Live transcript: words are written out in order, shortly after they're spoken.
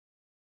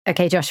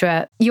Okay,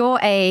 Joshua, you're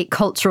a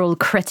cultural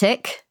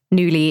critic,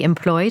 newly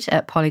employed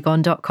at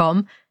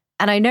Polygon.com,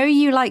 and I know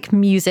you like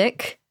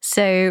music,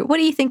 so what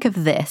do you think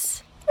of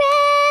this?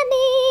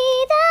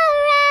 Remy, the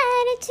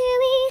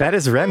Ratatouille. That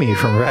is Remy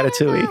from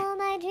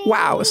Ratatouille.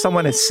 Wow,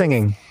 someone is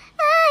singing.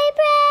 I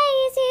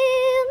praise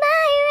you,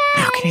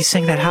 my How can you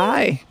sing that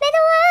high? May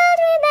the world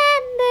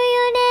remember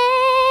your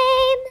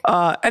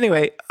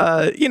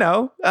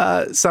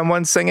name.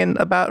 Someone singing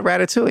about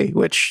Ratatouille,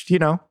 which,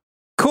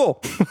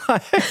 cool.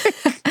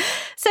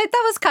 So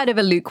that was kind of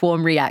a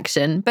lukewarm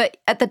reaction, but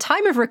at the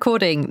time of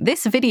recording,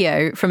 this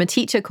video from a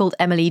teacher called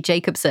Emily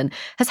Jacobson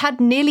has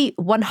had nearly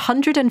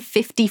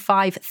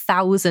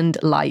 155,000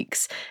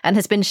 likes and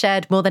has been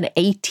shared more than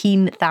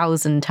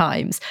 18,000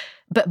 times.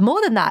 But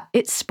more than that,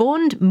 it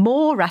spawned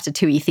more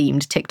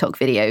Ratatouille-themed TikTok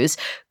videos,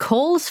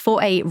 calls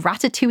for a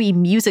Ratatouille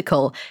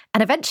musical,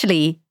 and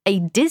eventually a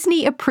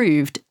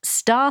Disney-approved,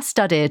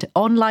 star-studded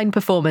online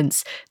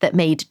performance that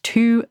made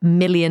 $2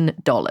 million.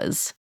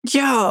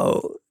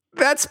 Yo,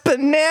 that's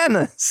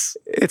bananas.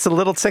 It's a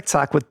little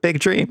TikTok with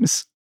big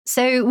dreams.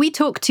 So we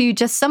talked to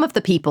just some of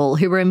the people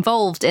who were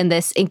involved in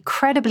this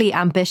incredibly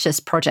ambitious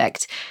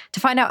project to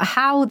find out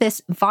how this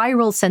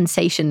viral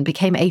sensation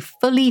became a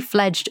fully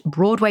fledged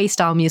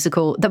Broadway-style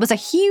musical that was a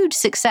huge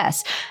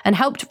success and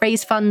helped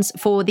raise funds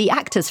for the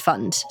Actors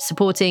Fund,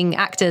 supporting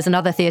actors and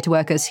other theatre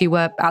workers who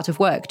were out of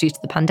work due to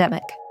the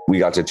pandemic. We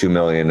got to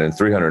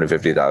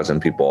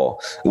 2,350,000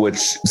 people, which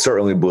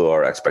certainly blew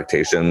our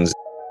expectations.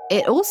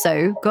 It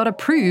also got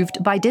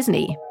approved by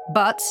Disney,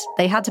 but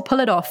they had to pull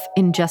it off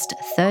in just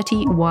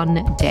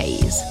 31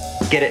 days.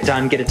 Get it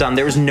done, get it done.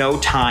 There was no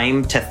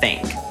time to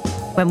think.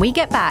 When we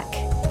get back,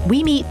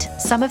 we meet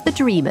some of the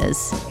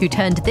dreamers who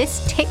turned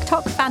this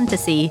TikTok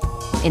fantasy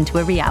into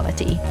a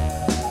reality.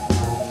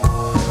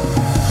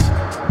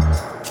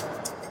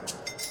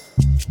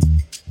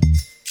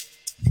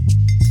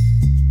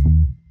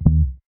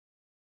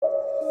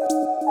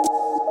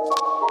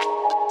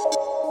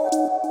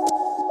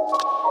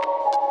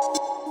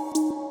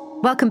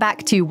 Welcome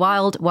back to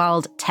Wild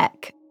Wild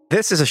Tech.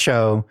 This is a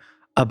show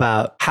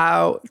about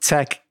how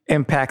tech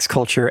impacts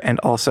culture and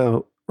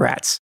also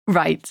rats.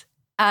 Right.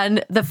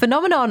 And the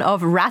phenomenon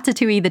of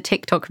Ratatouille, the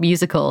TikTok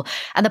musical,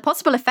 and the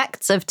possible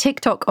effects of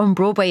TikTok on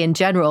Broadway in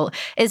general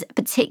is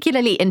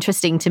particularly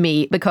interesting to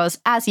me because,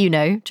 as you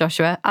know,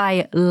 Joshua,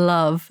 I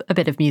love a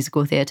bit of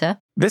musical theatre.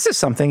 This is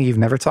something you've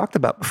never talked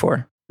about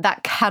before.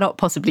 That cannot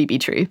possibly be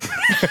true.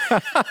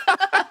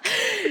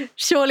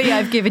 Surely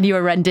I've given you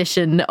a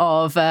rendition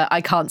of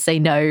I Can't Say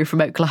No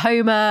from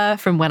Oklahoma,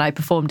 from when I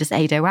performed as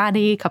Ado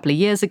Annie a couple of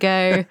years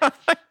ago.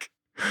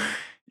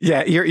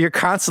 Yeah, you're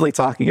constantly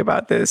talking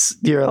about this.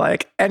 You're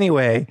like,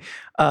 anyway,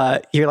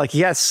 you're like,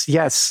 yes,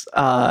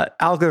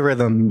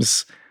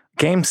 algorithms,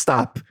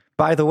 GameStop.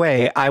 By the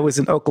way, I was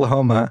in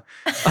Oklahoma.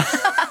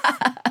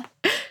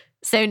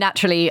 So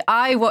naturally,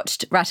 I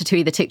watched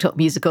Ratatouille, the TikTok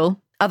musical,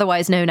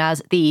 otherwise known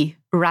as the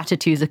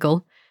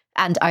Ratatouille-sicle,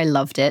 and I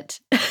loved it.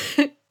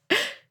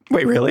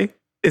 Wait, really?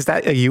 Is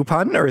that a U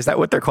pun, or is that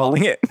what they're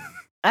calling it?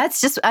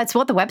 It's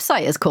what the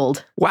website is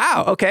called.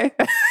 Wow, okay.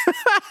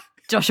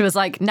 Joshua's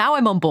like, now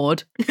I'm on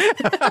board.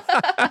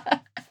 But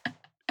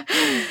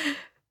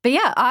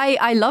yeah,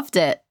 I loved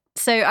it.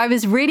 So I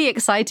was really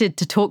excited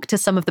to talk to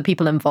some of the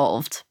people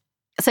involved.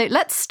 So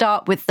let's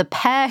start with the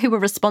pair who were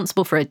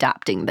responsible for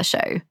adapting the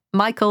show,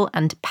 Michael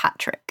and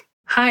Patrick.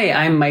 Hi,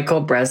 I'm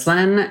Michael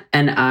Breslin,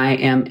 and I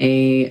am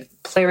a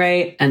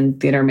playwright and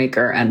theater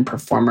maker and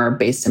performer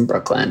based in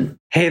Brooklyn.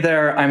 Hey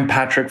there, I'm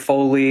Patrick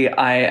Foley.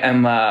 I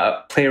am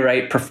a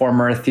playwright,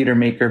 performer, theater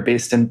maker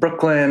based in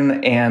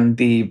Brooklyn, and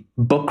the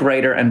book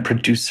writer and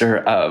producer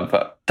of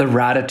The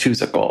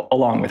Ratatouille,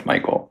 along with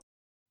Michael.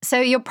 So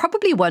you're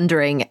probably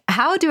wondering,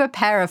 how do a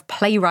pair of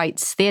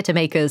playwrights, theater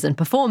makers, and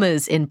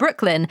performers in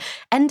Brooklyn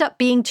end up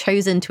being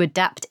chosen to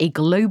adapt a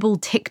global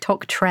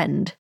TikTok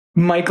trend?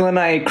 Michael and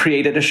I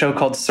created a show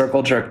called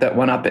Circle Jerk that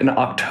went up in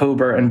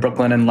October in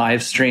Brooklyn and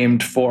live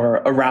streamed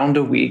for around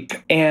a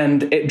week.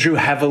 And it drew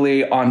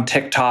heavily on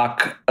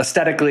TikTok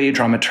aesthetically,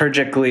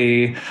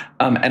 dramaturgically,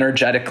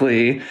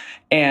 energetically.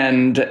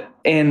 And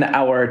in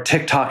our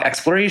TikTok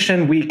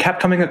exploration, we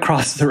kept coming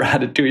across the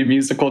Ratatouille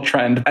musical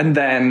trend. And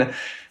then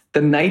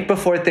the night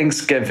before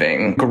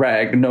Thanksgiving,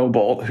 Greg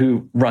Noble,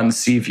 who runs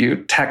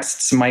Seaview,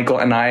 texts Michael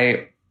and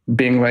I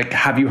being like,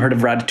 have you heard of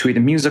Ratatouille the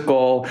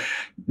musical?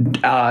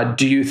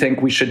 Do you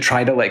think we should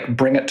try to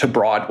bring it to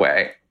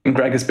Broadway? And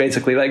Greg is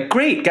basically like,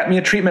 great, get me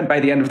a treatment by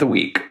the end of the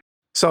week.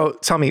 So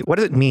tell me, what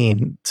does it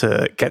mean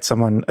to get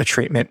someone a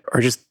treatment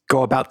or just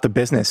go about the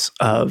business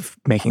of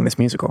making this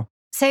musical?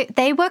 So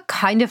they were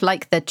kind of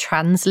like the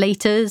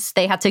translators.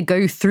 They had to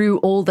go through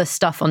all the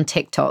stuff on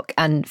TikTok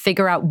and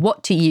figure out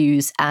what to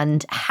use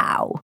and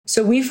how.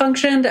 So we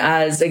functioned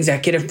as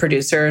executive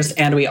producers,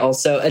 and we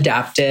also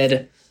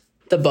adapted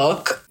the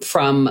book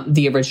from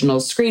the original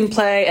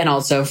screenplay and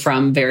also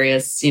from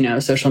various,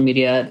 social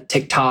media,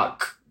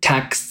 TikTok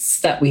texts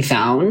that we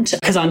found.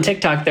 Because on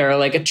TikTok, there are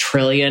like a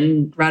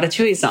trillion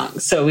Ratatouille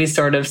songs. So we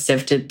sort of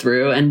sifted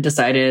through and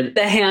decided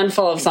the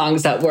handful of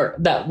songs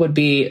that would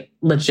be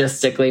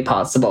logistically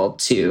possible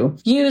to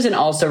use and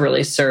also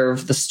really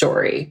serve the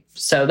story.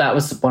 So that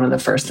was one of the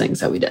first things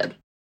that we did.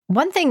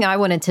 One thing I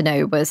wanted to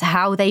know was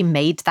how they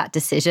made that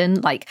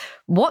decision. Like,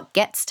 what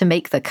gets to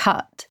make the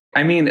cut?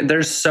 I mean,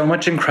 there's so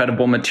much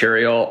incredible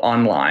material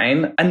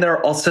online, and there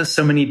are also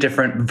so many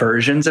different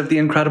versions of the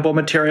incredible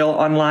material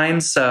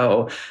online.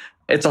 So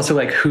it's also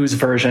like, whose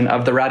version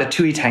of the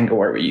Ratatouille tango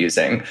are we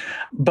using?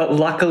 But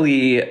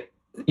luckily,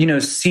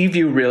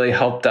 Seaview really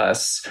helped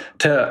us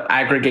to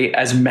aggregate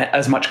as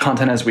much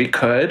content as we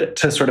could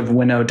to sort of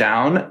winnow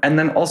down. And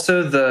then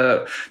also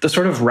the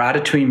sort of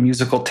Ratatouille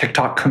musical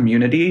TikTok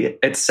community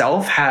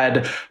itself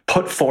had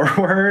put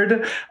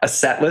forward a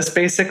set list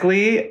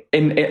basically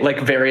in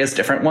like various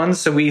different ones.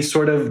 So we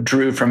sort of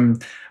drew from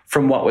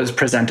what was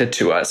presented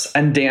to us.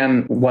 And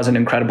Dan was an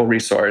incredible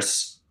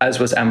resource, as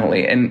was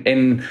Emily,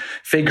 in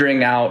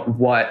figuring out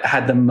what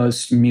had the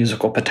most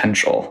musical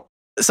potential.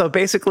 So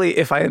basically,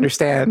 if I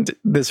understand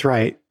this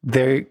right,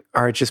 there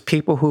are just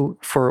people who,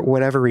 for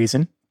whatever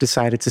reason,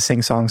 decided to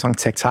sing songs on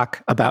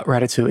TikTok about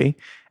Ratatouille.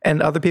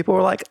 And other people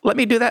were like, let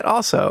me do that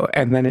also.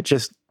 And then it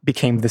just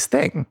became this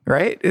thing,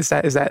 right? Is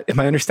that, am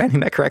I understanding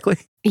that correctly?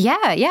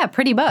 Yeah,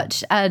 pretty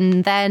much.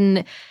 And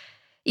then,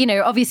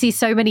 obviously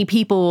so many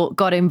people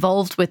got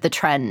involved with the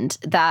trend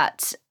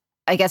that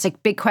I guess a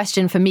big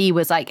question for me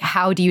was like,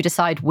 how do you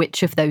decide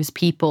which of those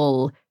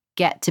people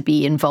get to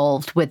be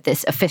involved with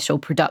this official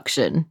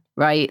production,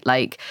 right?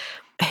 Like,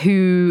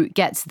 who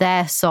gets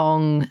their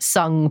song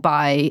sung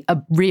by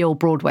a real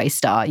Broadway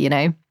star,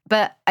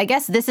 But I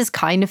guess this is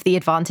kind of the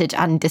advantage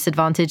and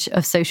disadvantage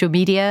of social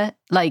media.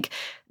 Like,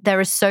 there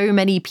are so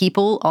many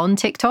people on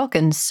TikTok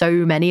and so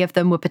many of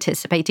them were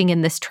participating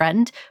in this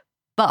trend.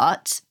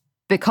 But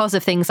because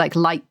of things like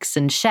likes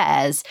and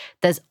shares,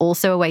 there's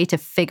also a way to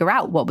figure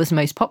out what was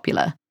most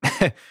popular.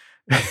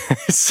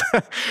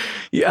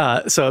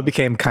 So it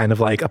became kind of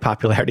like a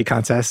popularity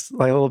contest,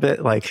 like a little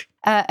bit. Like,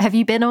 have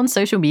you been on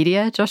social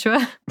media,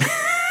 Joshua?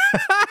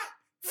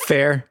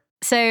 Fair.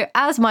 So,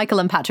 as Michael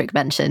and Patrick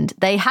mentioned,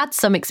 they had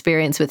some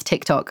experience with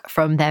TikTok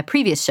from their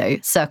previous show,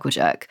 Circle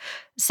Jerk.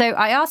 So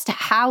I asked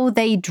how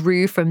they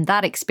drew from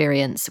that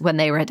experience when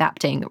they were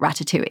adapting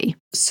Ratatouille.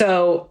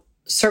 So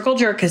Circle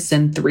Jerk is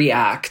in 3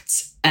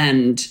 acts,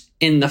 and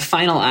in the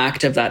final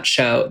act of that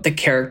show, the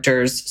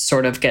characters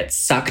sort of get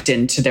sucked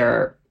into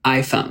their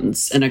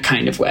iPhones in a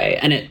kind of way.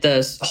 And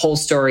the whole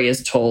story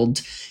is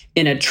told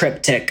in a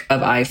triptych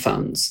of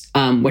iPhones,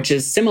 which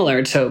is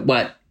similar to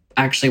what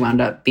actually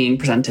wound up being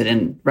presented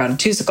in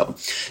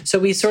Ratatouille. So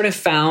we sort of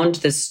found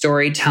this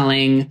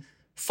storytelling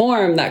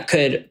form that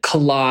could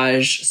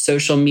collage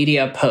social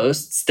media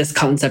posts, this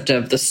concept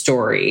of the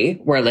story,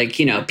 where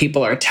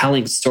people are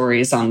telling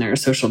stories on their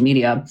social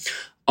media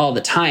all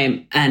the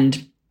time.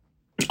 And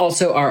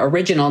also our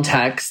original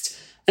text,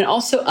 and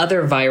also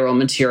other viral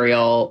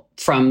material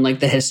from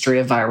the history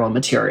of viral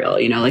material,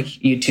 like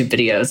YouTube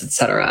videos,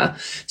 etc.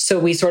 So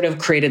we sort of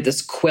created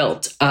this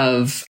quilt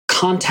of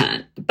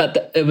content,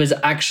 but it was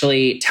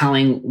actually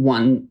telling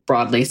one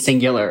broadly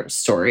singular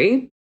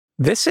story.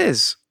 This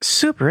is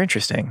super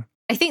interesting.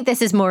 I think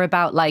this is more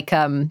about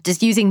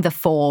just using the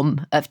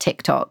form of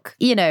TikTok.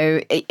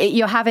 You're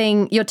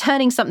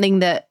turning something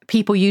that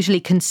people usually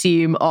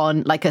consume on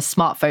a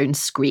smartphone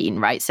screen,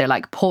 right? So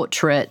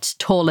portrait,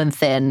 tall and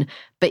thin,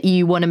 but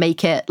you want to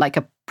make it like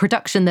a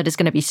production that is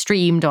going to be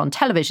streamed on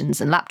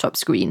televisions and laptop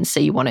screens. So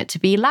you want it to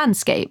be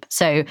landscape.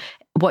 So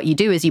what you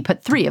do is you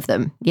put 3 of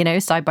them,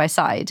 side by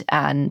side,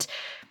 and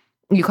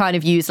you kind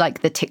of use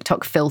the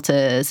TikTok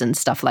filters and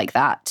stuff like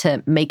that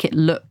to make it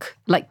look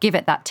give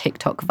it that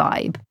TikTok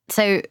vibe.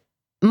 So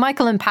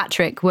Michael and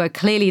Patrick were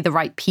clearly the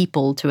right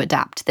people to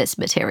adapt this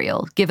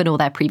material, given all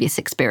their previous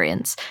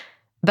experience.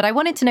 But I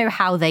wanted to know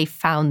how they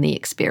found the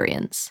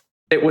experience.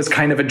 It was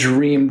kind of a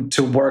dream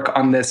to work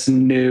on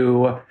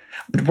material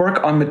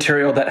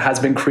that has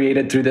been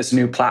created through this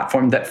new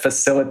platform that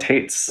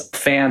facilitates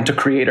fan to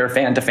creator,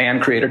 fan to fan,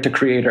 creator to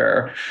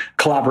creator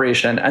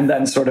collaboration, and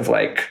then sort of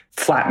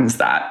flattens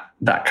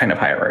that kind of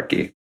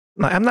hierarchy.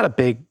 I'm not a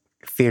big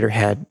theater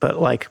head, but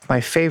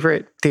my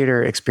favorite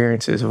theater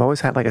experiences have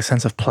always had a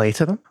sense of play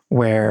to them,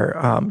 where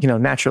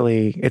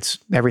naturally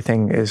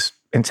everything is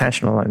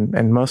intentional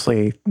and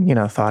mostly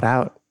thought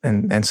out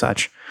and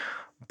such.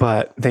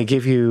 But they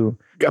give you,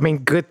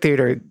 good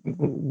theater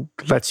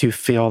lets you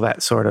feel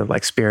that sort of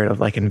spirit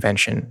of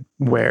invention,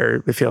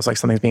 where it feels like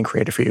something's being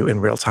created for you in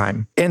real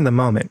time, in the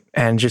moment.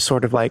 And just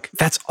sort of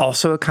that's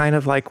also kind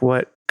of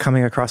what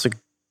coming across a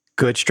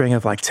good string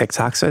of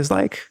TikToks is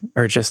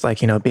or just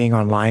being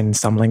online and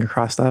stumbling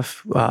across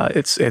stuff.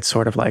 It's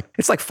sort of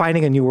it's like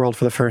finding a new world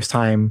for the first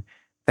time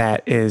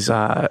that is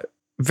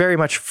very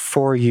much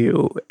for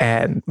you.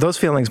 And those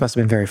feelings must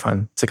have been very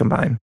fun to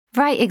combine.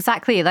 Right,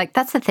 exactly.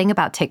 That's the thing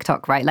about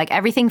TikTok, right?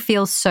 Everything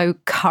feels so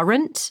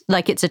current.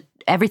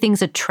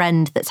 Everything's a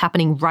trend that's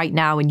happening right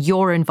now and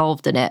you're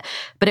involved in it.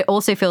 But it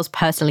also feels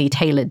personally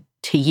tailored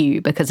to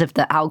you because of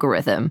the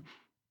algorithm.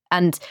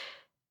 And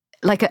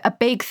like a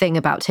big thing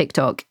about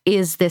TikTok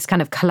is this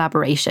kind of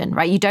collaboration,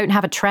 right? You don't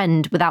have a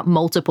trend without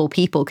multiple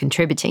people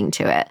contributing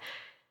to it.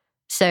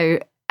 So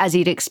as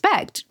you'd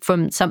expect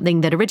from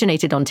something that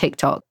originated on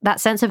TikTok,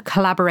 that sense of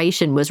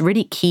collaboration was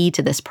really key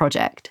to this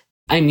project.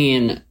 I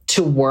mean,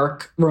 to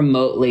work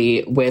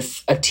remotely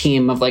with a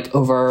team of like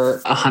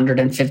over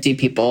 150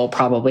 people,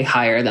 probably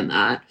higher than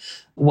that,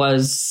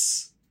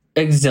 was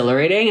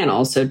exhilarating and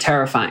also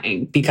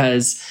terrifying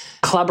because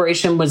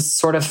collaboration was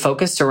sort of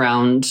focused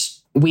around,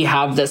 we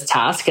have this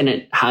task and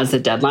it has a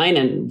deadline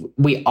and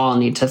we all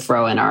need to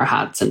throw in our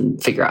hats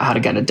and figure out how to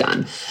get it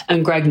done.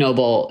 And Greg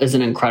Noble is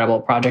an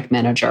incredible project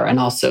manager and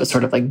also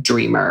sort of like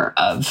dreamer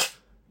of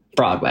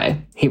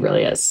Broadway. He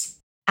really is.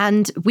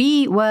 And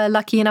we were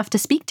lucky enough to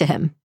speak to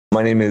him.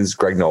 My name is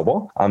Greg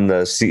Noble. I'm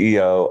the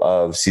CEO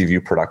of Seaview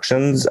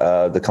Productions,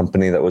 the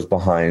company that was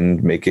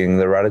behind making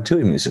the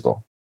Ratatouille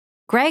musical.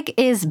 Greg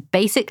is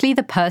basically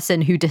the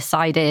person who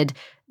decided,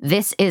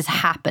 this is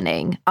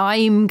happening.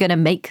 I'm going to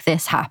make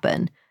this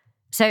happen.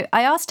 So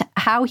I asked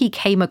how he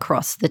came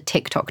across the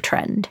TikTok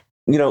trend.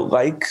 You know,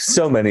 like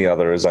so many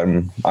others,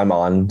 I'm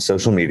on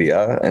social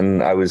media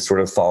and I was sort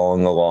of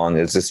following along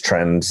as this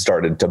trend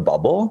started to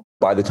bubble.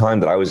 By the time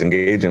that I was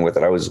engaging with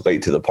it, I was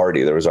late to the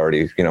party. There was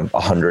already,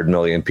 100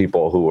 million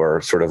people who were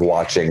sort of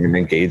watching and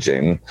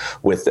engaging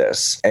with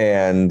this.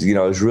 And,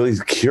 I was really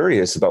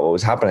curious about what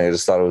was happening. I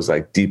just thought it was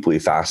like deeply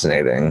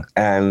fascinating.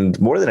 And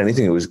more than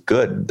anything, it was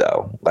good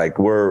though. Like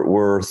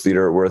we're a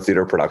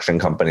theater production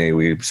company.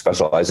 We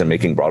specialize in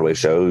making Broadway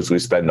shows. We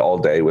spend all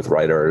day with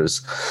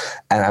writers.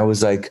 And I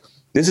was like,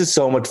 this is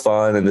so much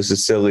fun and this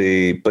is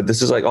silly, but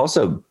this is like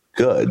also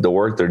good. The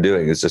work they're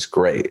doing is just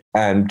great.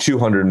 And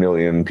 200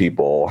 million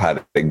people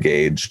had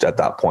engaged at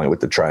that point with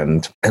the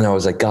trend. And I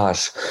was like,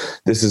 gosh,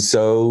 this is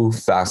so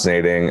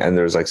fascinating. And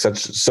there's like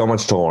so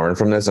much to learn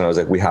from this. And I was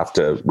like, we have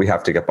to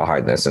get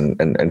behind this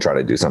and try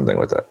to do something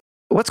with it.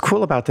 What's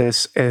cool about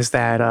this is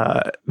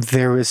that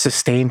there was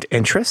sustained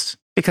interest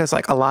because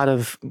like a lot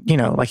of,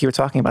 like you were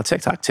talking about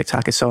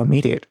TikTok is so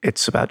immediate.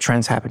 It's about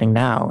trends happening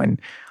now and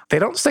they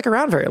don't stick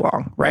around very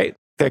long, right?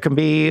 There can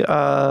be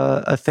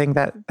a thing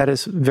that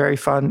is very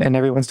fun and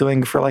everyone's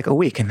doing for like a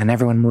week and then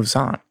everyone moves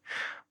on.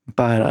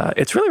 But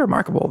it's really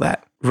remarkable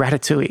that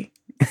Ratatouille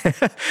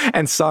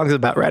and songs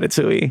about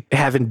Ratatouille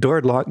have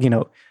endured on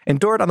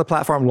the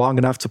platform long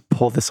enough to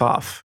pull this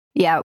off.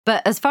 Yeah,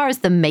 but as far as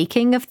the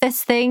making of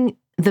this thing,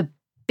 the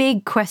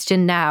big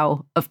question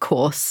now, of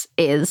course,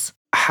 is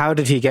how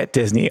did he get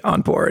Disney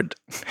on board?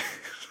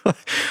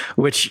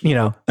 Which,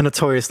 a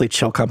notoriously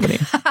chill company.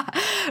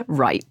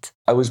 Right.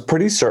 I was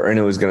pretty certain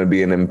it was going to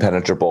be an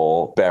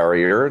impenetrable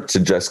barrier to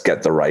just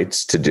get the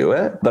rights to do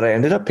it. But I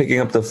ended up picking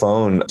up the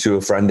phone to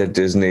a friend at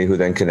Disney who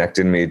then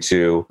connected me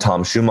to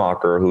Tom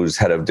Schumacher, who's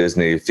head of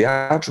Disney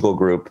Theatrical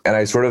Group. And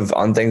I sort of,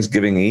 on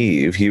Thanksgiving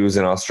Eve, he was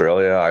in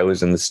Australia, I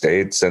was in the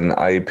States, and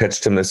I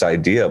pitched him this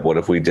idea of what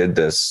if we did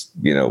this,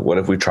 what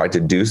if we tried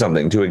to do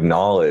something to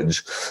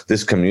acknowledge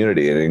this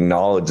community and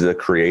acknowledge the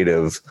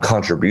creative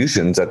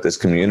contributions that this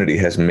community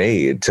has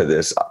made to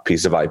this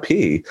piece of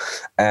IP.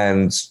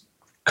 And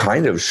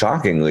kind of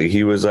shockingly,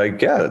 he was like,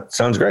 yeah, that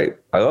sounds great.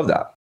 I love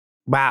that.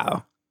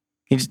 Wow.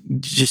 You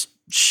just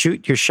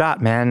shoot your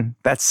shot, man.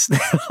 That's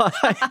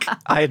like,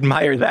 I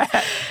admire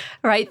that.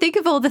 Right. Think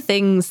of all the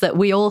things that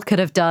we all could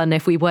have done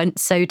if we weren't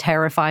so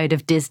terrified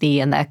of Disney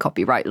and their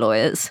copyright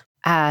lawyers.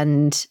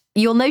 And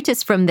you'll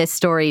notice from this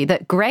story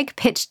that Greg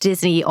pitched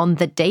Disney on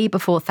the day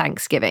before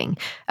Thanksgiving,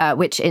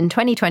 which in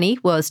 2020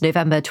 was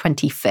November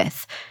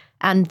 25th.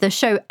 And the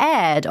show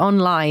aired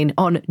online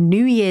on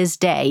New Year's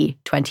Day,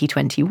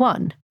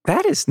 2021.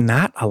 That is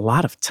not a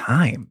lot of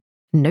time.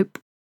 Nope.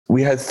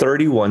 We had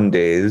 31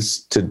 days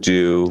to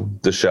do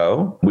the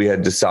show. We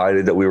had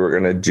decided that we were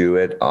going to do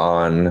it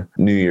on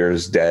New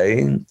Year's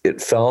Day.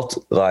 It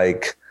felt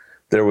like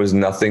there was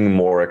nothing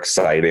more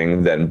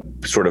exciting than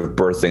sort of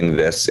birthing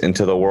this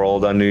into the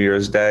world on New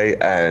Year's Day.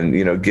 And,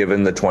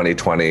 given the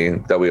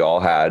 2020 that we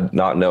all had,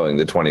 not knowing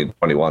the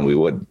 2021 we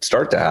would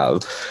start to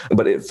have,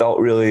 but it felt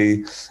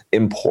really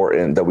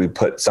important that we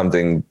put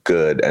something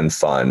good and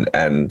fun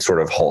and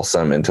sort of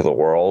wholesome into the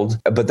world.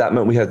 But that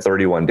meant we had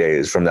 31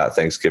 days from that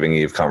Thanksgiving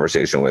Eve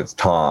conversation with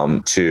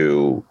Tom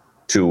to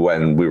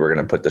when we were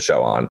going to put the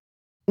show on.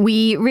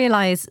 We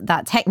realise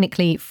that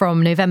technically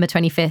from November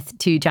 25th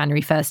to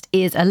January 1st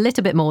is a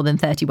little bit more than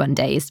 31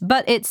 days,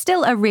 but it's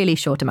still a really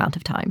short amount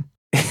of time.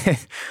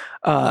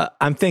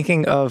 I'm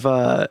thinking of,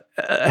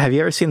 have you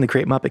ever seen The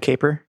Great Muppet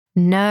Caper?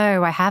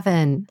 No, I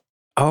haven't.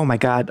 Oh my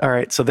God. All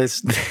right. So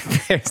there's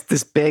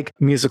this big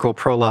musical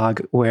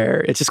prologue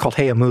where it's just called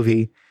Hey, a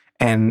Movie.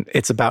 And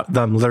it's about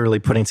them literally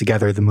putting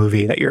together the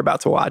movie that you're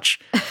about to watch.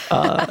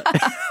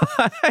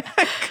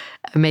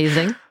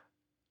 Amazing.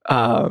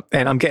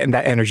 And I'm getting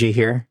that energy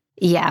here.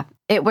 Yeah,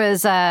 it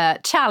was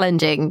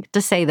challenging,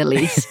 to say the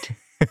least.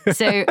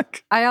 So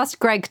I asked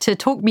Greg to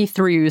talk me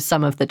through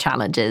some of the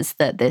challenges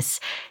that this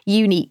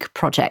unique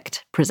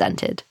project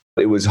presented.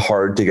 It was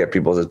hard to get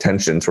people's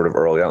attention sort of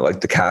early on.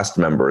 Like the cast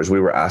members, we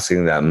were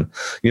asking them,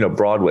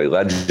 Broadway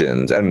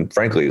legends and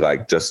frankly,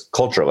 like just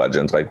culture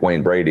legends like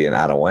Wayne Brady and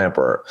Adam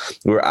Lampert.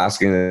 We were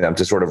asking them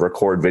to sort of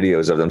record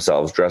videos of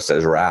themselves dressed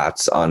as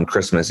rats on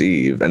Christmas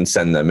Eve and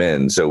send them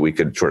in so we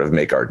could sort of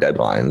make our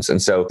deadlines.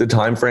 And so the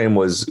time frame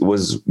was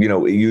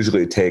it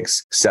usually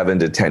takes 7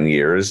 to 10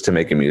 years to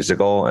make a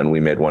musical, and we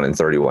made one in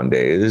 31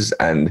 days.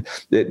 And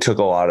it took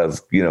a lot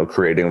of,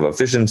 creative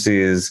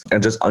efficiencies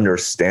and just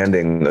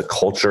understanding the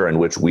culture in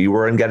which we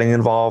were getting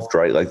involved,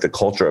 right? Like the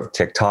culture of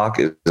TikTok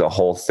is a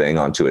whole thing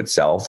unto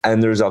itself.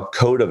 And there's a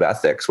code of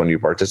ethics when you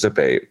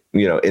participate,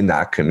 in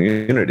that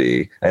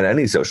community and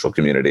any social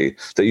community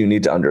that you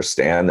need to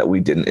understand that we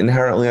didn't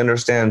inherently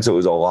understand. So it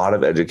was a lot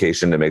of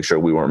education to make sure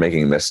we weren't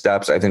making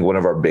missteps. I think one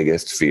of our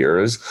biggest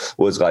fears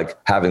was like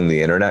having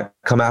the internet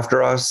come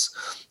after us.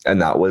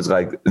 And that was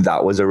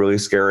a really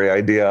scary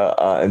idea.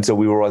 And so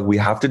we were like, we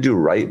have to do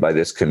right by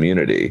this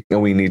community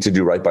and we need to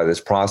do right by this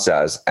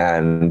process.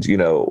 And,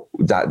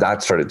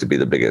 that started to be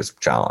the biggest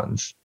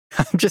challenge.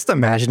 I'm just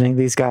imagining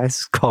these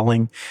guys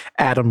calling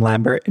Adam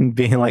Lambert and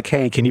being like,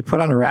 hey, can you put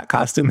on a rat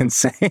costume and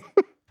sing?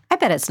 I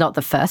bet it's not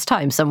the first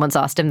time someone's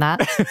asked him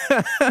that.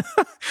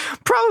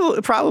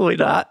 Probably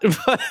not.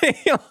 But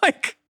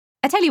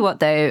I tell you what,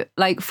 though,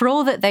 like for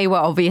all that they were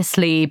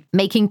obviously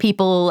making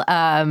people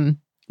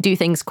do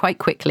things quite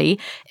quickly,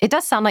 it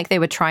does sound like they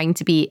were trying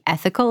to be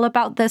ethical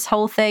about this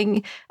whole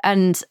thing.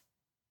 And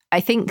I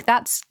think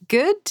that's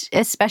good,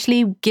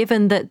 especially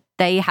given that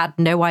they had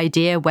no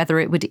idea whether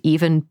it would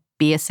even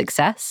be a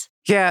success.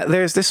 Yeah,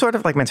 there's this sort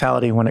of like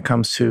mentality when it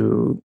comes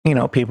to,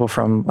 people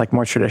from like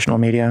more traditional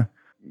media,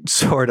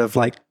 sort of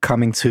like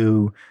coming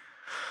to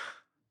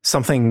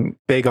something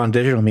big on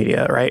digital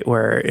media, right?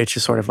 Where it's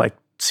just sort of like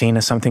seen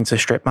as something to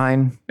strip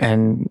mine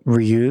and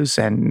reuse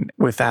and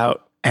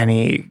without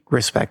any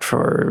respect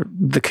for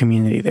the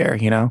community there,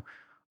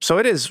 So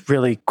it is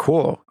really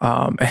cool.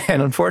 And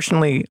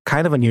unfortunately,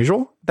 kind of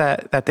unusual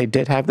that they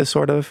did have this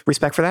sort of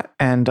respect for that.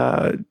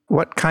 And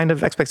what kind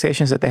of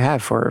expectations that they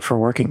have for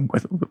working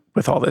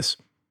with all this?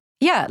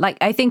 Yeah, like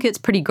I think it's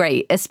pretty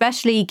great,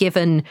 especially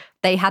given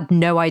they had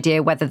no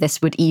idea whether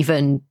this would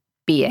even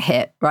be a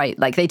hit, right?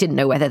 Like they didn't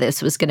know whether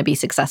this was going to be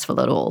successful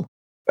at all.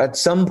 At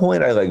some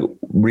point, I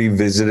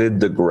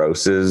revisited the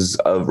grosses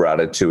of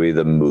Ratatouille,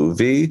 the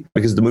movie,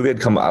 because the movie had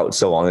come out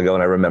so long ago.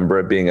 And I remember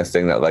it being a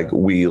thing that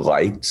we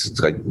liked,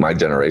 my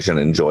generation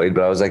enjoyed.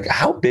 But I was like,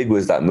 how big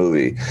was that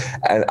movie?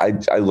 And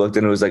I looked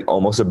and it was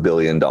almost $1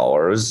 billion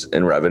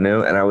in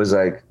revenue. And I was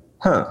like,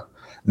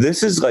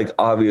 this is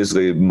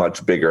obviously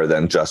much bigger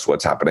than just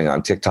what's happening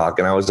on TikTok.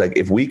 And I was like,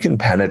 if we can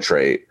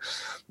penetrate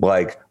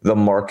the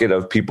market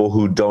of people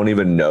who don't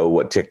even know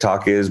what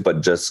TikTok is, but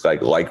just like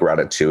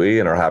Ratatouille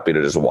and are happy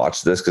to just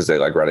watch this because they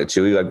like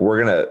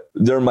Ratatouille.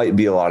 There might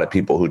be a lot of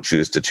people who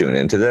choose to tune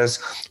into this.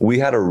 We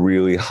had a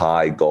really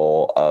high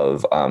goal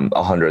of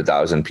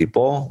 100,000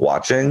 people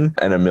watching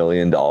and $1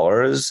 million.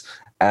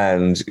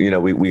 And,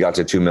 we got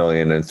to 2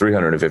 million and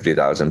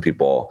 350,000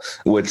 people,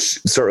 which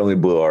certainly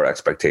blew our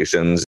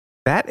expectations.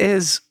 That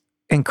is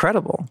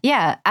incredible.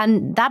 Yeah.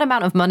 And that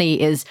amount of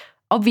money is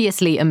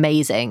obviously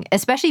amazing,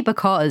 especially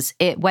because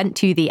it went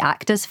to the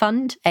Actors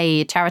Fund,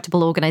 a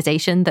charitable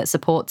organization that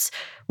supports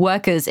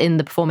workers in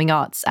the performing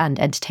arts and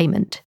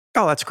entertainment.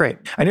 Oh, that's great.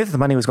 I knew that the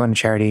money was going to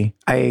charity.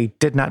 I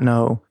did not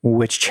know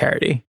which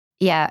charity.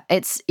 Yeah,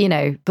 it's,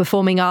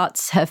 performing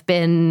arts have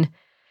been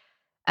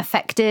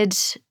affected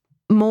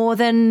more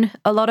than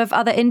a lot of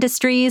other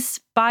industries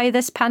by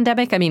this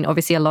pandemic. I mean,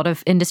 obviously a lot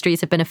of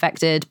industries have been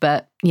affected,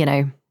 but,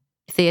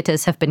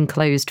 theaters have been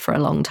closed for a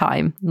long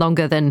time,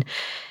 longer than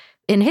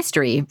in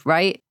history,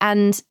 right?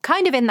 And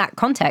kind of in that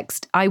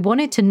context, I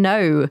wanted to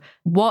know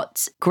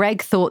what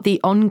Greg thought the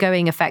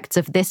ongoing effects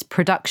of this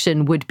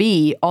production would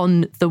be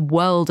on the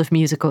world of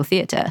musical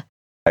theatre.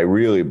 I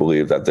really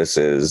believe that this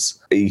is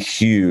a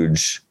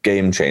huge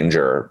game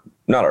changer.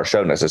 Not our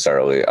show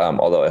necessarily,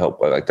 although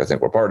I like to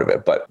think we're part of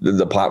it, but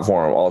the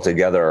platform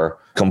altogether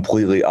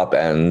completely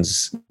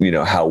upends,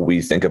 how we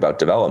think about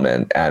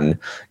development. And,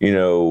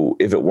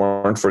 if it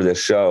weren't for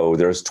this show,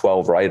 there's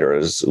 12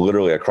 writers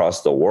literally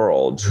across the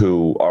world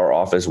who our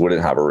office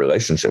wouldn't have a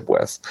relationship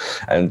with.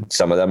 And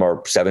some of them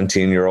are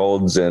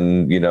 17-year-olds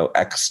in,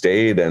 X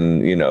state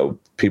and,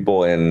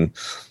 people in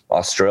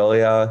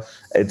Australia.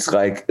 It's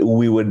like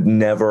we would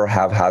never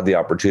have had the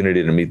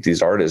opportunity to meet these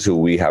artists who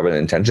we have an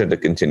intention to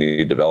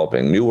continue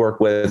developing new work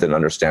with and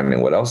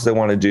understanding what else they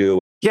want to do.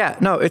 Yeah,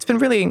 no, it's been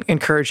really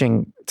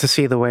encouraging to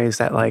see the ways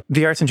that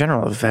the arts in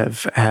general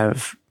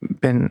have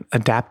been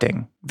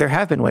adapting. There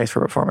have been ways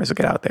for performers to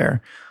get out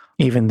there,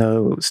 even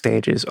though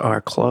stages are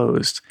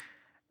closed.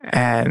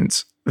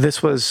 And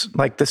this was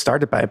this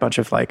started by a bunch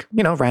of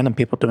random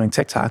people doing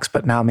TikToks,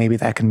 but now maybe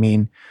that can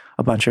mean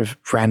a bunch of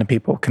random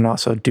people can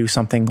also do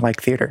something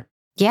like theater.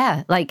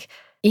 Yeah,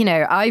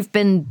 I've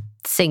been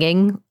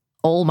singing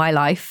all my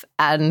life,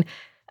 and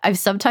I've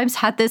sometimes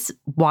had this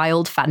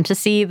wild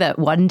fantasy that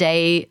one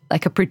day,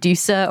 like a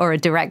producer or a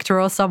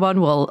director or someone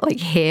will like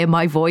hear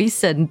my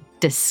voice and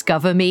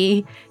discover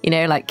me, you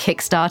know, like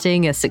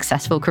kickstarting a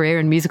successful career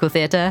in musical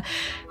theatre.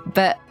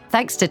 But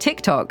thanks to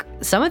TikTok,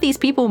 some of these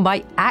people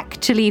might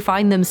actually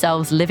find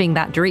themselves living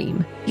that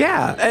dream.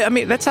 Yeah, I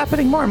mean, that's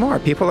happening more and more.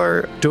 People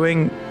are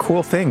doing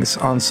cool things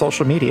on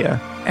social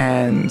media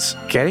and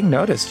getting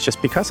noticed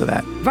just because of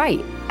that.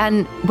 Right.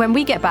 And when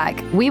we get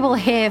back, we will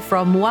hear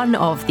from one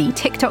of the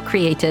TikTok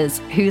creators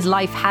whose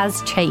life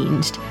has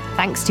changed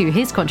thanks to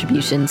his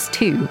contributions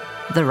to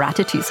the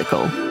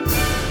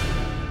Ratatouille.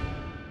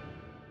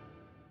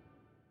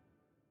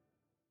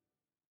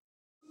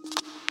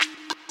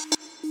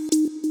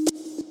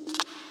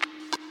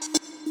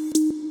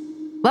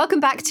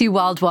 Welcome back to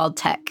Wild Wild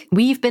Tech.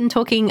 We've been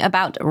talking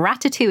about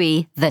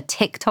Ratatouille, the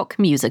TikTok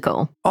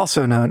musical.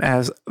 Also known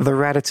as the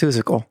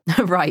Ratatouille.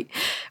 Right.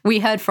 We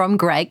heard from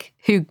Greg,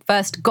 who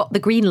first got the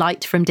green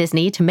light from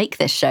Disney to make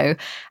this show,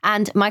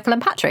 and Michael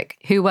and Patrick,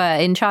 who were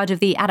in charge of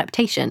the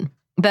adaptation.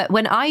 But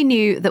when I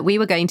knew that we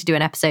were going to do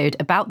an episode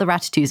about the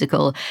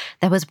Ratatouille,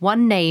 there was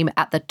one name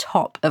at the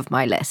top of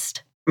my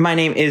list. My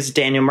name is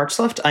Daniel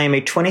Mertzlift. I am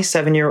a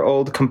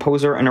 27-year-old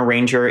composer and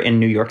arranger in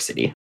New York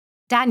City.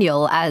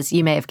 Daniel, as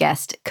you may have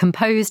guessed,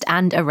 composed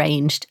and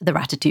arranged the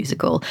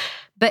Ratatouille,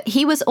 but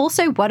he was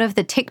also one of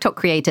the TikTok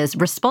creators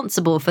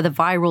responsible for the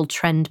viral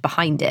trend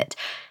behind it.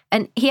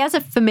 And he has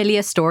a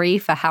familiar story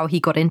for how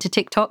he got into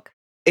TikTok.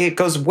 It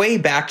goes way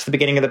back to the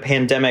beginning of the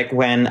pandemic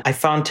when I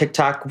found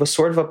TikTok was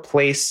sort of a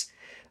place,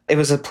 it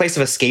was a place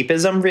of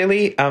escapism,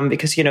 really,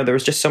 because, you know, there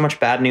was just so much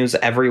bad news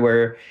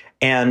everywhere.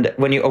 And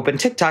when you open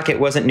TikTok, it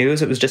wasn't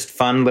news. It was just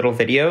fun little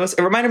videos.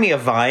 It reminded me of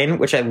Vine,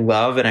 which I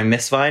love and I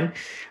miss Vine.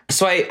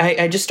 So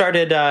I just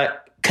started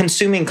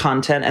consuming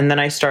content, and then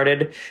I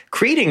started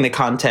creating the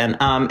content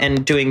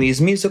and doing these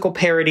musical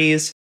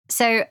parodies.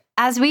 So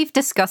as we've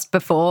discussed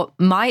before,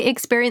 my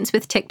experience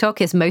with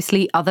TikTok is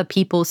mostly other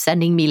people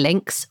sending me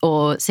links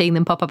or seeing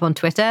them pop up on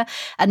Twitter.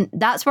 And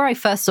that's where I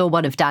first saw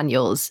one of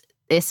Daniel's,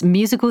 this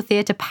musical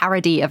theatre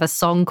parody of a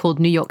song called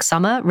New York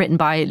Summer, written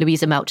by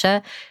Louisa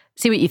Melcher.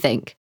 See what you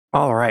think.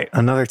 All right,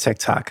 another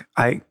TikTok.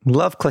 I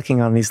love clicking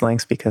on these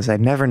links because I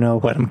never know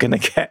what I'm going to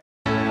get.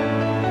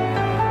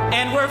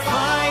 And we're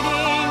fighting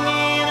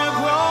in a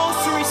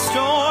grocery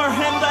store,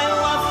 and I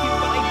love you,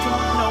 but I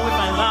don't know if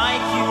I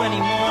like you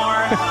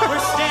anymore. We're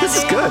standing This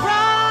is good.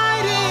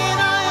 right in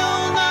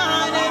aisle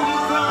 9, and you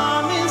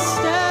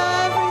promised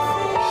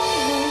everything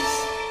was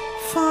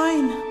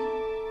fine.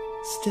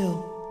 Still,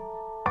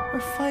 we're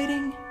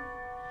fighting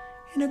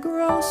in a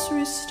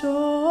grocery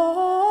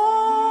store.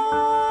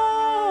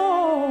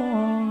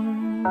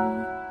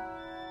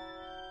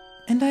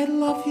 And I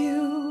love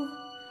you,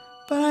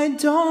 but I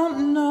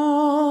don't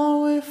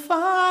know if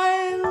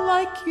I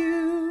like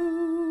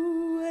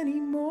you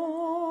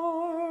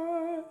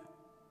anymore.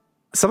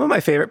 Some of my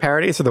favorite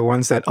parodies are the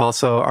ones that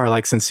also are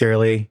like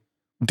sincerely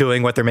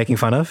doing what they're making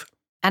fun of.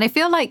 And I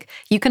feel like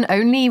you can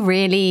only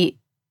really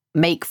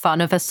make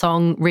fun of a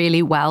song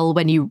really well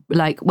when you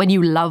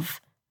love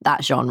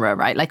that genre,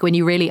 right? Like when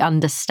you really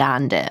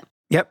understand it.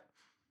 Yep,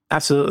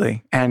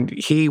 absolutely. And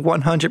he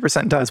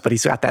 100% does, but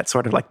he's got that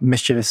sort of like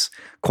mischievous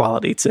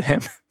quality to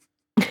him.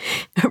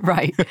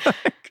 Right.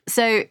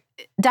 So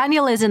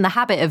Daniel is in the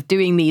habit of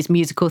doing these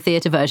musical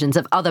theatre versions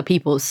of other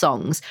people's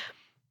songs.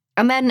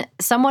 And then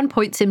someone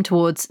points him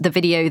towards the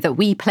video that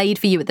we played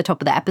for you at the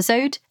top of the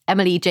episode,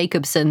 Emily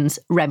Jacobson's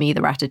Remy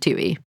the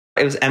Ratatouille.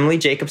 It was Emily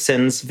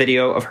Jacobson's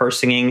video of her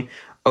singing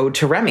Ode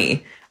to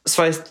Remy.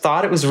 So I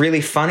thought it was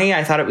really funny.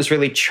 I thought it was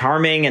really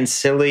charming and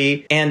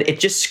silly. And it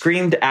just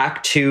screamed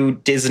Act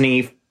 2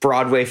 Disney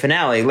Broadway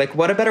finale. Like,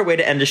 what a better way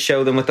to end a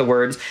show than with the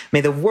words,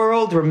 "May the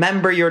world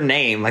remember your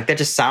name." Like, that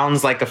just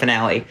sounds like a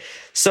finale.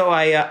 So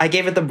I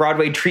gave it the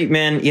Broadway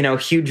treatment, you know,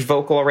 huge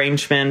vocal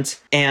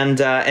arrangement and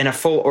a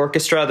full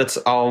orchestra that's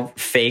all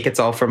fake. It's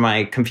all from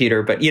my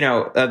computer, but, you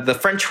know, the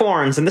French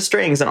horns and the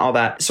strings and all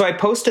that. So I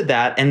posted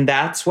that, and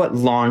that's what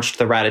launched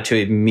the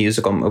Ratatouille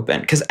musical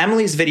movement. Because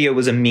Emily's video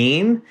was a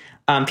meme.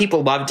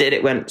 People loved it.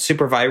 It went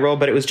super viral,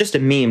 but it was just a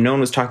meme. No one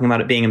was talking about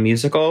it being a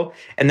musical.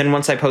 And then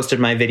once I posted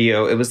my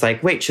video, it was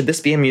like, wait, should this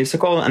be a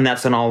musical? And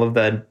that's when all of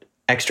the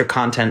extra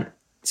content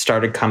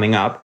started coming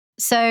up.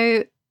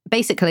 So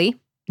basically,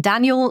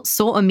 Daniel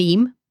saw a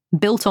meme,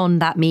 built on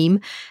that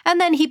meme,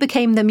 and then he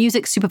became the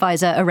music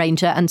supervisor,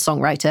 arranger, and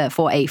songwriter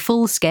for a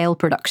full-scale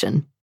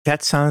production.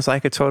 That sounds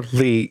like a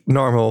totally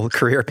normal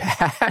career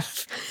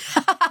path.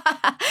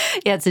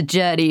 Yeah, it's a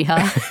journey,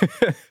 huh?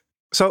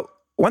 So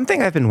one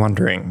thing I've been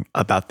wondering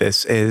about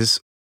this is,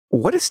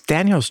 what is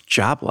Daniel's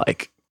job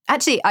like?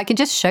 Actually, I can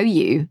just show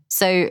you.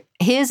 So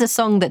here's a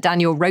song that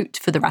Daniel wrote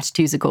for the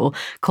Ratatouille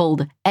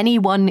called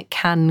Anyone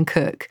Can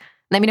Cook.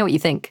 Let me know what you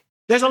think.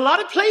 There's a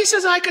lot of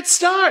places I could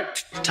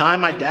start. The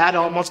time my dad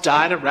almost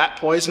died of rat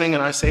poisoning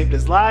and I saved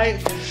his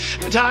life.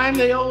 The time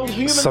the old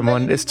human...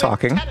 Someone is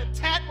talking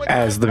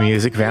as the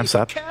music vamps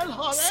up.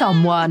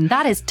 Someone.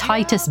 That is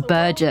Titus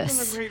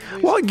Burgess.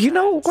 Well, you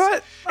know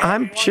what?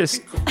 I'm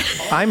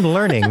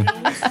learning.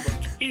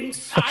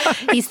 inside.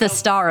 He's the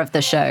star of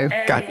the show.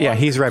 Yeah,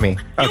 he's Remy.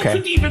 You Okay.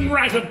 could even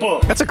write a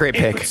book. That's a great It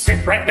pick. could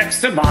sit right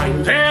next to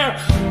mine there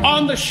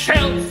on the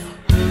shelf.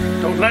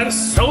 Don't let a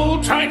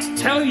soul try to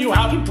tell you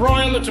how to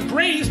broil or to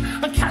braise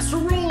a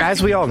casserole.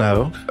 As we all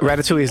know,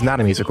 Ratatouille is not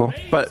a musical,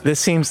 but this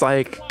seems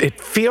like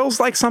it feels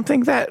like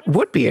something that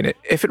would be in it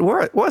if it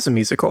was a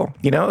musical.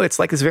 You know, it's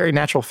like this very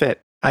natural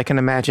fit. I can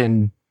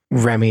imagine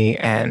Remy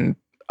and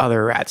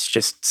other rats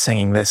just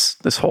singing this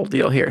whole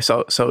deal here.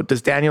 So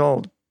does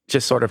Daniel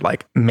just sort of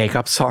like make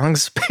up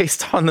songs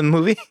based on the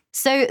movie?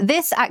 So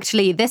this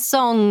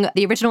song,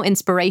 the original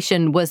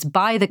inspiration was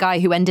by the guy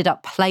who ended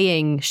up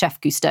playing Chef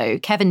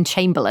Cousteau, Kevin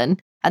Chamberlain.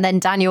 And then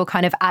Daniel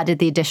kind of added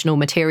the additional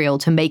material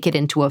to make it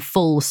into a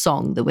full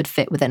song that would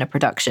fit within a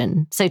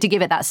production. So to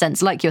give it that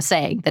sense, like you're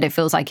saying, that it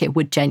feels like it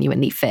would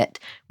genuinely fit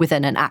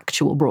within an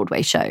actual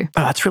Broadway show. Oh,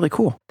 that's really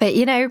cool. But,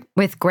 you know,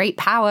 with great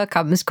power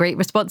comes great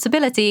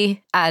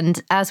responsibility.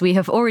 And as we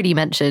have already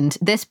mentioned,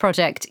 this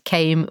project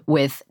came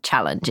with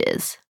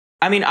challenges.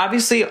 I mean,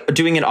 obviously,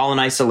 doing it all in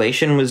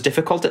isolation was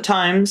difficult at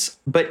times,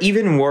 but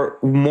even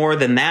more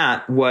than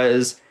that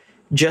was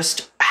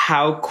just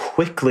how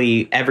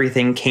quickly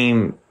everything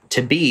came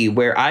to be,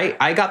 where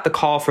I got the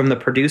call from the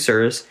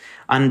producers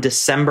on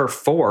December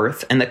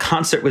 4th, and the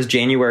concert was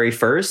January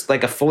 1st,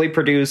 like a fully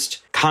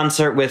produced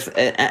concert with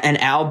an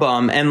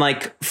album. And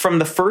like from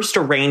the first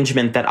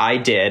arrangement that I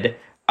did,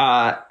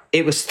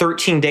 it was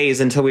 13 days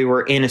until we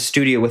were in a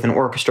studio with an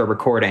orchestra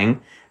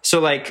recording. So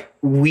like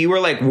we were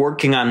like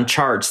working on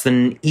charts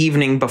the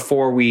evening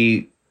before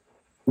we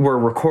were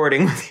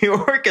recording with the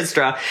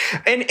orchestra.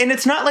 And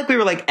it's not like we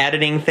were like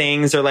editing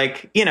things or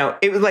like, you know,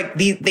 it was like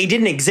they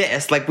didn't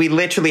exist. Like we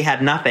literally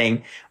had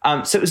nothing.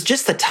 So it was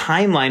just the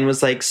timeline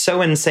was like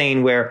so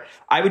insane where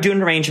I would do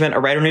an arrangement or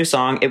write a new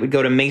song. It would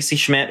go to Macy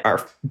Schmidt,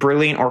 our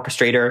brilliant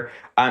orchestrator.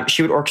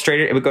 She would orchestrate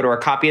it. It would go to our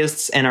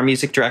copyists and our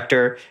music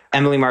director,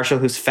 Emily Marshall,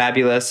 who's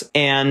fabulous.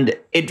 And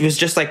it was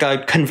just like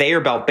a conveyor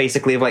belt,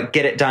 basically, of like,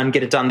 get it done,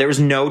 get it done. There was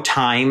no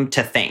time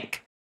to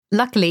think.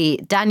 Luckily,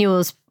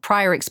 Daniel's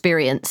prior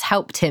experience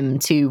helped him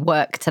to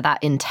work to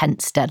that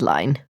intense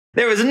deadline.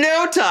 There was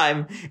no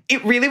time.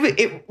 It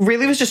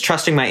really was just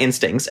trusting my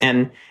instincts.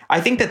 And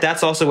I think that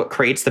that's also what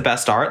creates the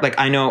best art. Like,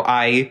 I know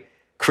I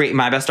create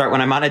my best art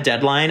when I'm on a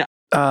deadline.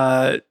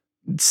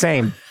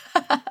 Same.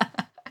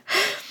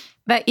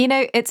 But, you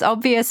know, it's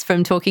obvious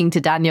from talking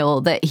to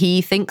Daniel that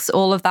he thinks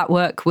all of that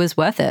work was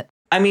worth it.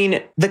 I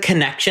mean, the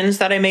connections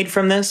that I made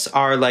from this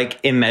are like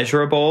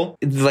immeasurable.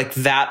 Like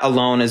that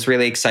alone is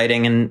really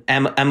exciting. And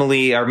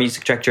Emily, our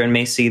music director, and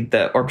Macy,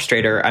 the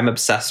orchestrator, I'm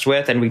obsessed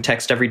with. And we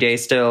text every day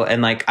still.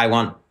 And like, I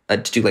want to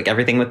do like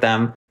everything with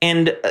them.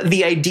 And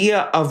the idea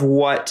of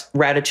what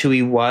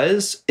Ratatouille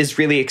was is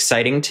really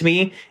exciting to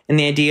me. And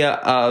the idea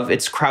of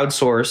it's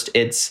crowdsourced,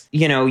 it's,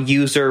 you know,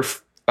 user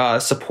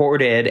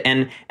supported,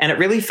 and it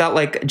really felt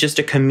like just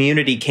a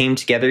community came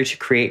together to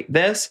create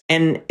this.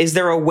 And is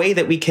there a way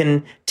that we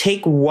can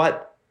take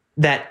what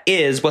that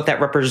is, what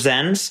that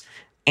represents,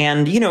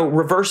 and, you know,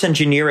 reverse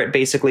engineer it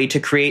basically to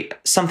create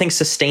something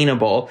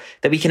sustainable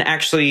that we can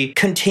actually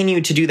continue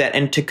to do that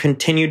and to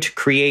continue to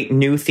create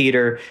new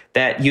theater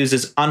that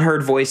uses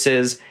unheard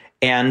voices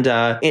and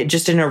it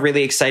just in a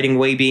really exciting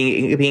way,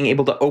 being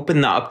able to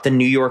open up the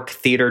New York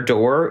theater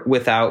door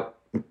without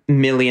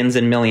millions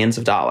and millions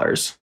of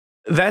dollars.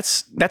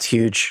 That's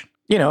huge.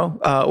 You know,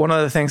 one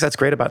of the things that's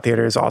great about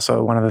theater is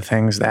also one of the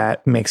things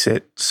that makes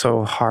it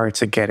so hard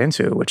to get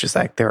into, which is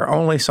like there are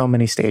only so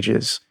many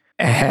stages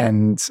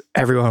and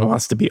everyone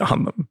wants to be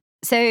on them.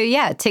 So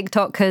yeah,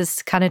 TikTok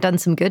has kind of done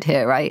some good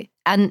here, right?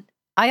 And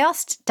I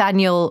asked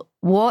Daniel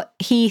what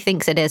he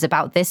thinks it is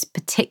about this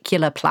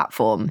particular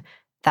platform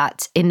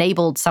that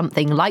enabled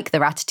something like the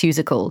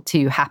Ratatouille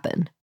to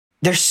happen.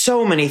 There's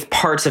so many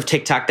parts of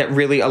TikTok that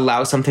really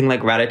allow something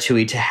like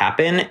Ratatouille to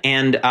happen.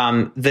 And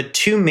the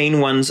two main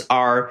ones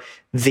are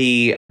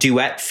the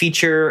duet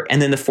feature and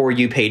then the For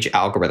You page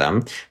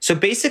algorithm. So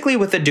basically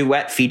with the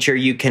duet feature,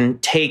 you can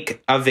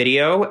take a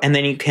video and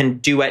then you can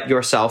duet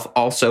yourself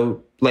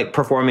also like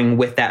performing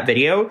with that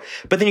video.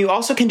 But then you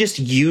also can just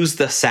use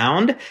the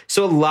sound.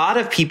 So a lot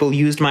of people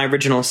used my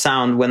original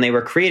sound when they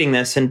were creating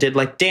this and did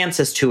like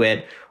dances to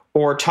it,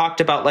 or talked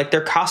about like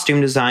their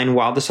costume design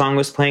while the song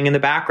was playing in the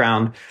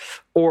background,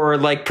 or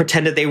like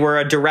pretended they were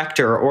a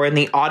director or in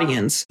the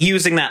audience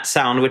using that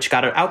sound, which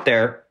got it out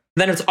there.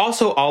 Then it's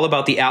also all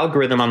about the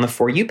algorithm on the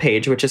For You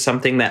page, which is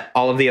something that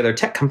all of the other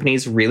tech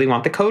companies really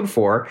want the code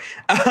for.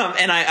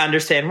 And I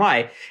understand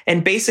why.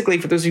 And basically,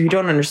 for those of you who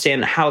don't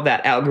understand how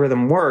that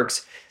algorithm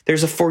works,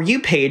 there's a For You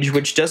page,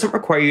 which doesn't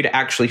require you to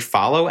actually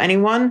follow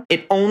anyone.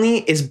 It only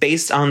is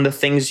based on the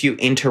things you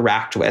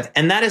interact with.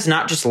 And that is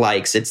not just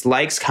likes. It's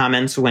likes,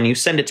 comments, when you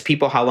send it to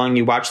people, how long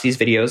you watch these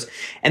videos.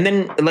 And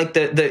then like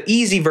the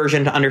easy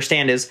version to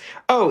understand is,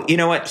 oh, you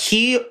know what?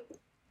 He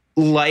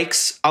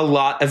likes a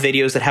lot of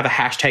videos that have a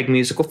hashtag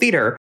musical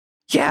theater.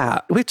 Yeah,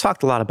 we've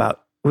talked a lot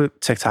about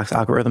TikTok's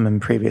algorithm in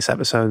previous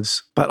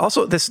episodes, but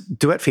also this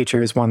duet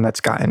feature is one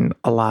that's gotten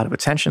a lot of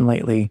attention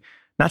lately,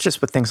 not just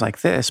with things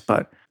like this,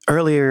 but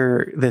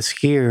earlier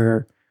this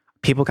year,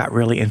 people got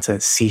really into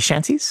sea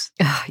shanties.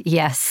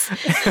 Yes.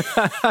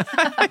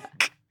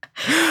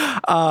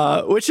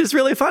 Which is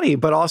really funny,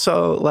 but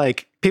also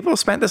like people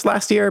spent this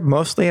last year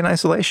mostly in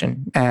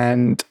isolation,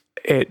 and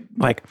it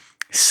like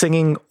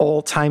singing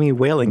old-timey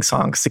whaling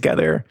songs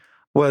together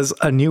was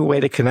a new way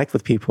to connect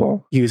with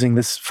people using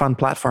this fun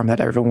platform that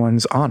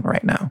everyone's on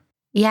right now.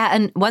 Yeah,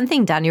 and one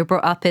thing Daniel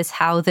brought up is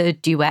how the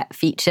duet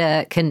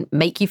feature can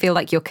make you feel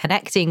like you're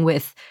connecting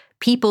with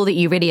people that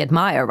you really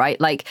admire, right?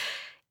 Like,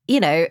 you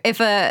know, if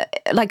a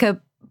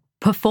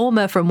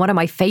performer from one of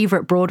my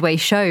favorite Broadway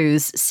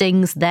shows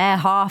sings their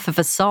half of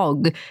a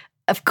song,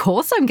 of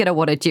course I'm going to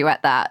want to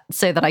duet that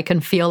so that I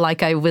can feel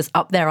like I was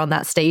up there on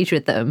that stage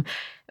with them.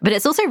 But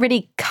it's also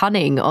really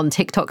cunning on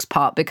TikTok's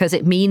part because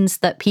it means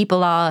that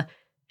people are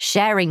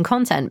sharing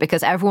content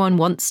because everyone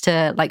wants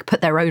to like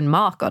put their own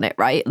mark on it,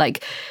 right?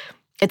 Like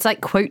it's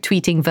like quote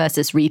tweeting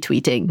versus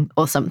retweeting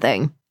or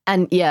something.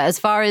 And yeah, as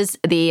far as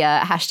the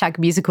hashtag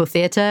musical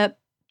theater,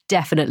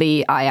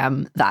 definitely I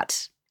am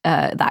that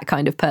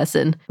kind of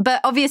person.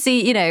 But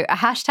obviously, you know, a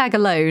hashtag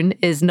alone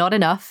is not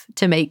enough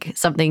to make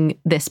something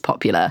this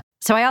popular.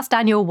 So I asked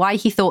Daniel why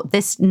he thought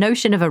this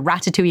notion of a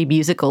Ratatouille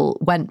musical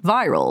went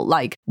viral.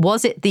 Like,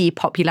 was it the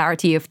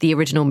popularity of the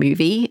original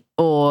movie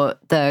or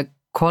the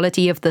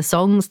quality of the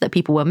songs that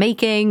people were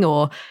making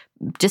or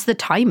just the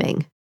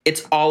timing?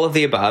 It's all of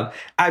the above.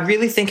 I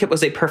really think it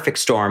was a perfect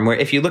storm where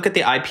if you look at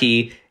the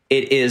IP,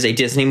 it is a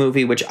Disney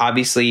movie, which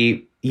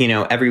obviously, you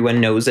know, everyone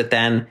knows it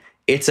then.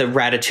 It's a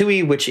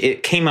Ratatouille, which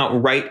it came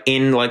out right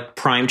in like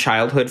prime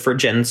childhood for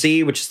Gen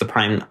Z, which is the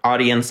prime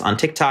audience on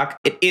TikTok.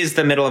 It is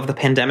the middle of the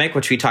pandemic,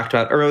 which we talked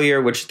about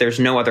earlier, which there's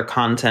no other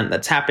content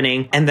that's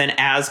happening. And then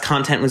as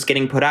content was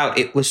getting put out,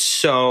 it was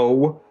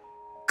so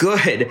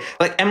good.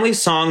 Like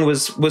Emily's song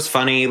was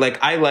funny. Like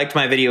I liked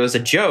my video as a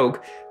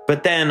joke,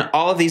 but then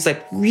all of these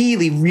like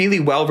really, really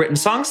well-written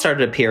songs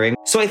started appearing.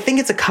 So I think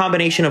it's a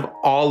combination of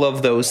all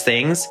of those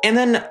things. And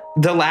then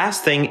the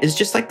last thing is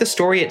just like the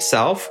story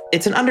itself.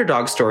 It's an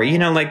underdog story. You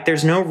know, like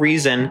there's no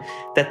reason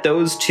that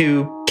those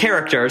two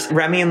characters,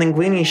 Remy and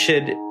Linguini,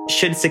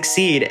 should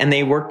succeed, and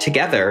they work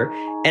together.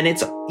 And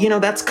it's, you know,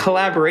 that's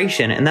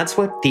collaboration, and that's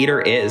what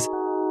theater is.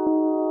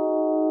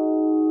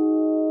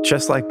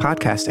 Just like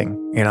podcasting,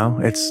 you know,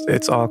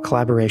 it's all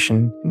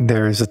collaboration.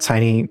 There's a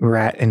tiny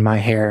rat in my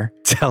hair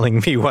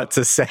telling me what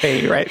to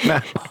say right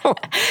now.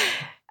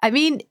 I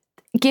mean,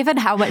 given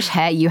how much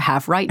hair you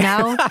have right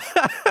now,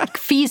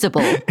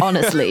 feasible,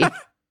 honestly.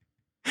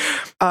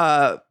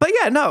 But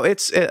yeah, no,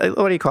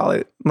 what do you call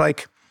it?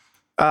 Like,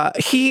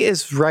 he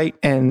is right,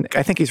 and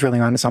I think he's really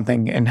onto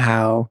something in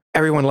how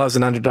everyone loves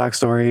an underdog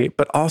story,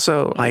 but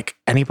also like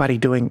anybody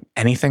doing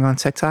anything on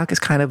TikTok is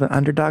kind of an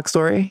underdog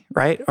story,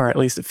 right? Or at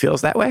least it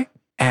feels that way.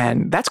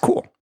 And that's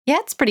cool. Yeah,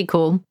 it's pretty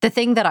cool. The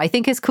thing that I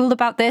think is cool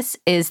about this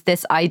is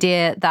this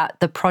idea that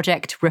the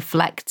project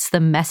reflects the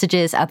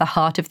messages at the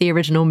heart of the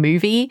original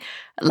movie.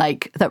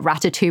 Like that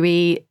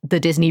Ratatouille, the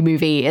Disney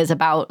movie, is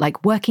about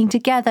like working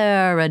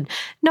together and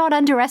not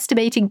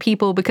underestimating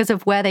people because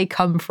of where they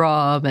come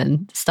from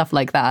and stuff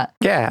like that.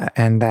 Yeah,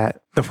 and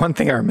that the one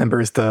thing I remember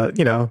is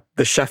the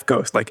chef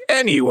ghost, like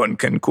anyone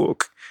can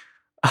cook.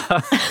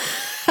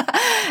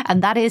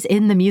 And that is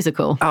in the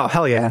musical. Oh,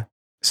 hell yeah.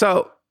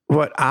 So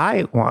what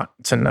I want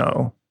to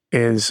know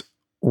is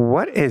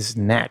what is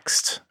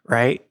next,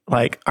 right?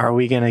 Like, are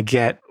we going to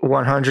get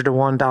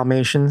 101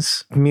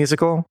 Dalmatians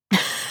musical?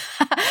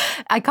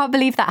 I can't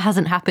believe that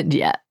hasn't happened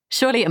yet.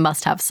 Surely it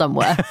must have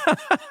somewhere.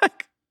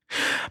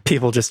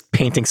 People just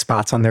painting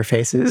spots on their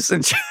faces.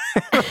 And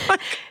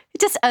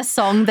just a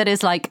song that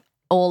is like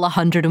all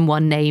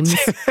 101 names,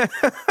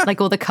 like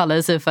all the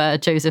colors of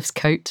Joseph's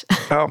coat.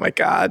 Oh my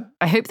God.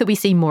 I hope that we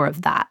see more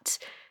of that.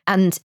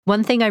 And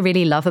one thing I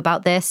really love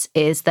about this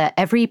is that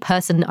every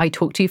person I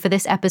talked to for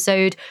this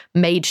episode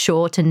made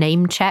sure to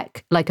name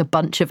check like a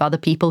bunch of other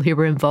people who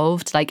were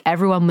involved. Like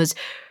everyone was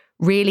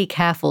really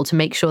careful to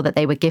make sure that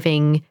they were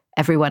giving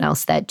everyone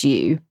else their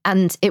due.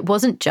 And it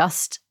wasn't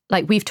just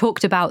like we've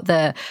talked about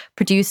the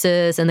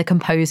producers and the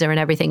composer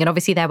and everything. And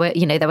obviously there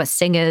were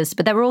singers,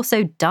 but there were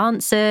also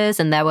dancers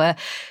and there were,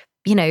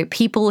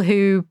 people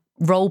who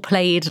role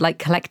played like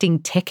collecting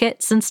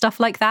tickets and stuff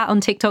like that on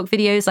TikTok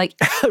videos. Like,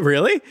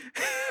 really?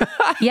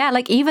 Yeah,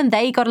 like even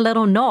they got a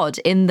little nod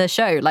in the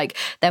show. Like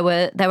there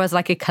was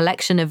like a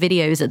collection of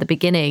videos at the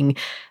beginning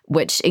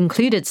which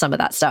included some of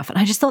that stuff. And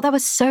I just thought that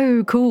was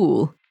so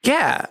cool.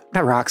 Yeah,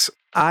 that rocks.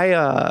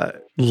 I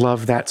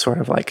love that sort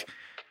of like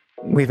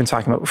we've been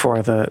talking about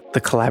before, the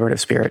collaborative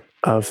spirit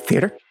of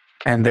theater.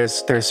 And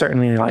there's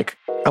certainly like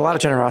a lot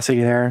of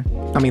generosity there.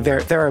 I mean,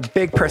 there are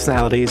big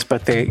personalities,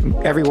 but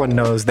everyone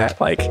knows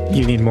that like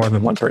you need more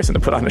than one person to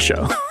put on a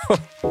show.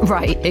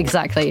 Right,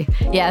 exactly.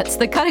 Yeah, it's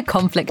the kind of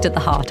conflict at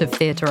the heart of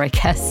theater, I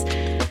guess.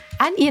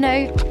 And,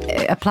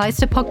 it applies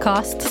to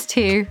podcasts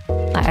too.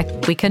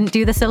 We couldn't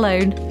do this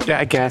alone. Yeah,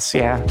 I guess,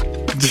 yeah.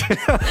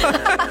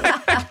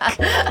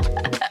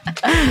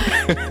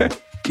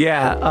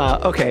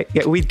 Okay.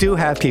 Yeah, we do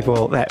have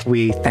people that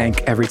we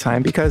thank every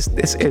time because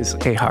this is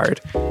a hard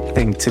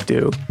thing to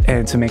do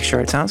and to make sure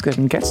it sounds good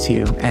and gets to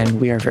you.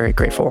 And we are very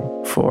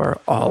grateful for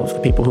all of the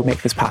people who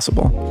make this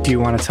possible. Do you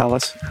want to tell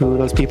us who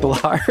those people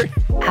are?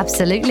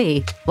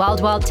 Absolutely.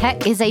 Wild Wild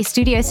Tech is a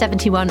Studio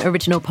 71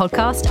 original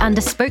podcast and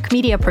a Spoke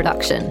Media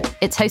production.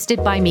 It's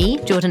hosted by me,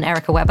 Jordan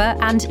Erica Weber,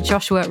 and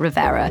Joshua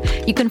Rivera.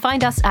 You can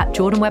find us at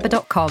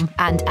jordanweber.com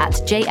and at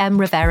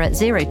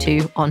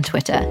jmrivera02 on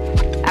Twitter.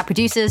 Our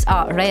producers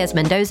are Reyes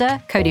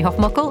Mendoza, Cody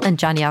Hoffmuckel, and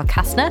Janiel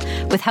Kastner,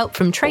 with help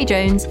from Trey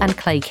Jones and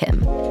Clay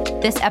Kim.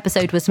 This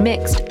episode was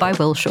mixed by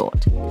Will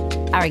Short.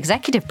 Our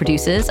executive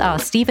producers are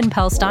Stephen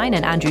Pearlstein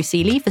and Andrew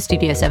Seeley for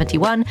Studio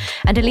 71,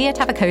 and Aaliyah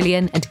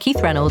Tavakolian and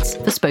Keith Reynolds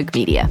for Spoke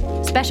Media.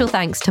 Special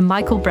thanks to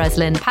Michael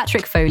Breslin,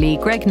 Patrick Foley,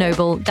 Greg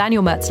Noble,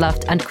 Daniel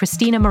Mertzluft, and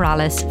Christina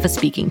Morales for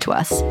speaking to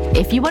us.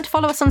 If you want to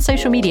follow us on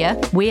social media,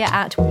 we're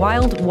at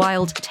Wild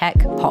Wild Tech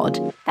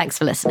Pod. Thanks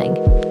for listening.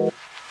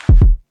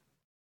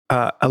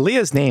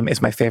 Aaliyah's name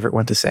is my favorite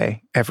one to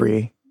say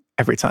every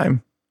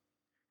time.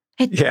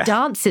 It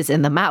dances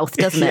in the mouth,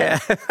 doesn't it?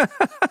 Yeah.